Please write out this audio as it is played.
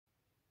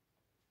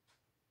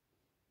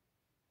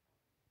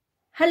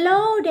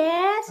Hello,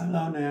 Dad.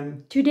 Hello,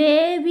 Nam.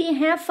 Today we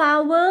have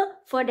flower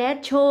for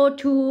that show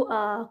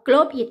to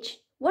globe it.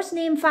 What's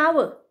name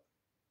flower?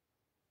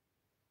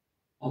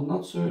 I'm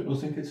not certain. I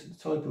think it's a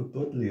type of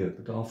buddleia,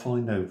 but I'll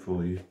find out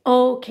for you.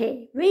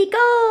 Okay, we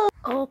go.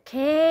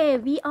 Okay,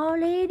 we all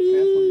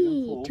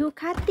ready to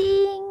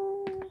cutting.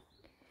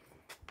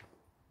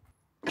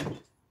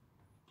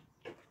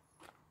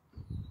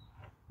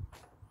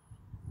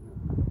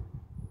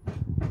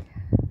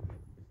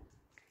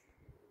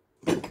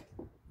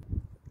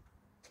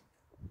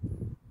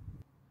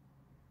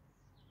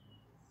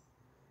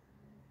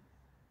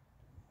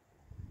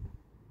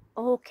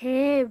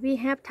 Okay, we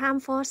have time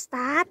for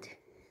start.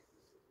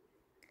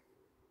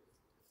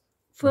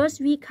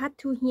 First, we cut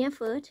to here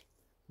first.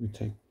 We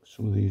take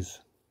some of these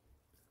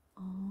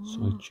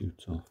side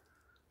shoots off.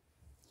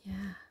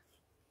 Yeah.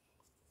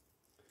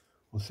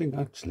 I think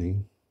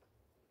actually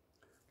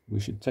we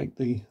should take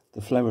the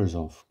flowers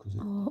off because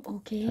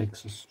it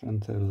takes the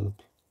strength out of the.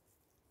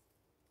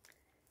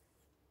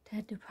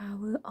 Take the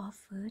flower off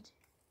first.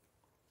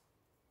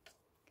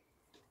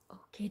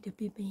 Okay, the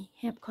baby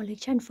have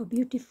collection for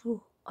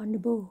beautiful on the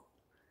bowl.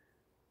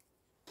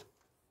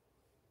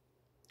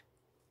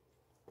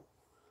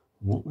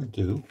 What we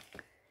do?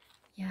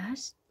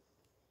 Yes.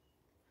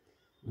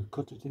 We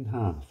cut it in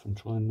half and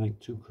try and make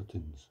 2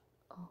 cuttings.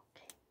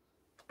 Okay.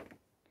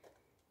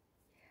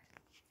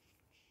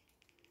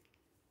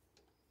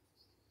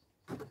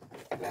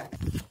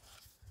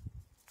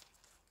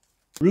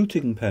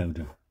 Rooting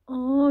powder.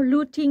 Oh,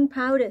 rooting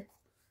powder.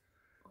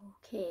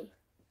 Okay.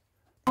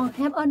 Oh,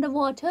 have on the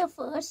water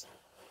first.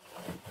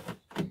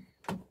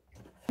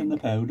 In the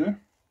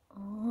powder.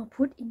 Oh,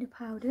 put in the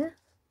powder.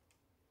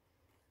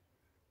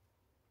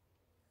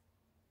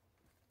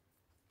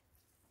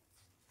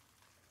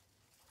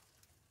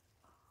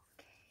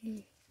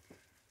 Okay.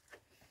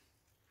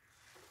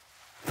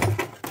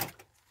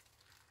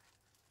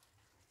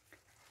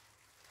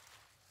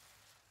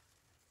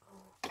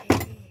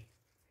 Okay.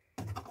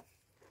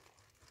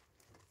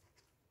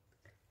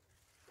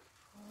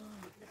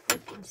 Oh,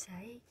 put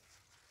inside.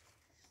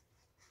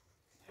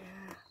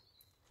 Yeah.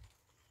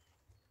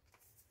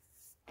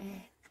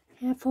 And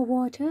have for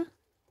water.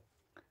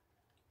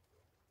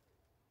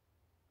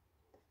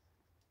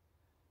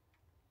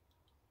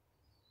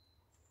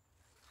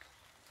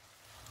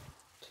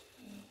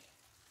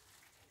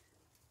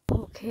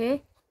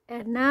 Okay,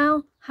 and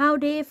now how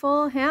they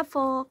for have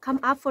for come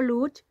up for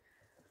root?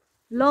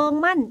 Long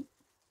month.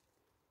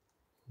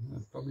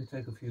 It'll probably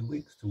take a few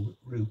weeks to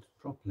root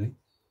properly.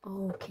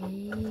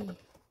 Okay.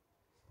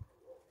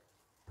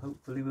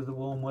 Hopefully with the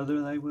warm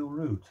weather they will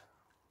root.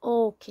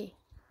 Okay.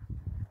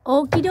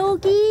 Okie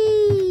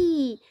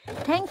dokie.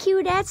 Thank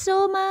you, Dad,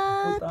 so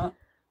much.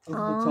 Put that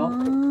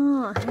over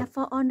the top. Have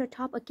for on the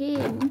top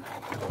again.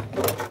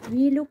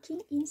 We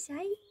looking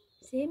inside.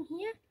 Same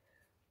here.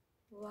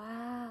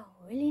 Wow,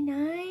 really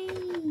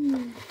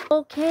nice.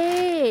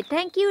 Okay,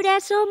 thank you,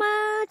 Dad, so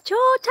much.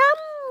 Show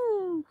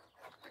them.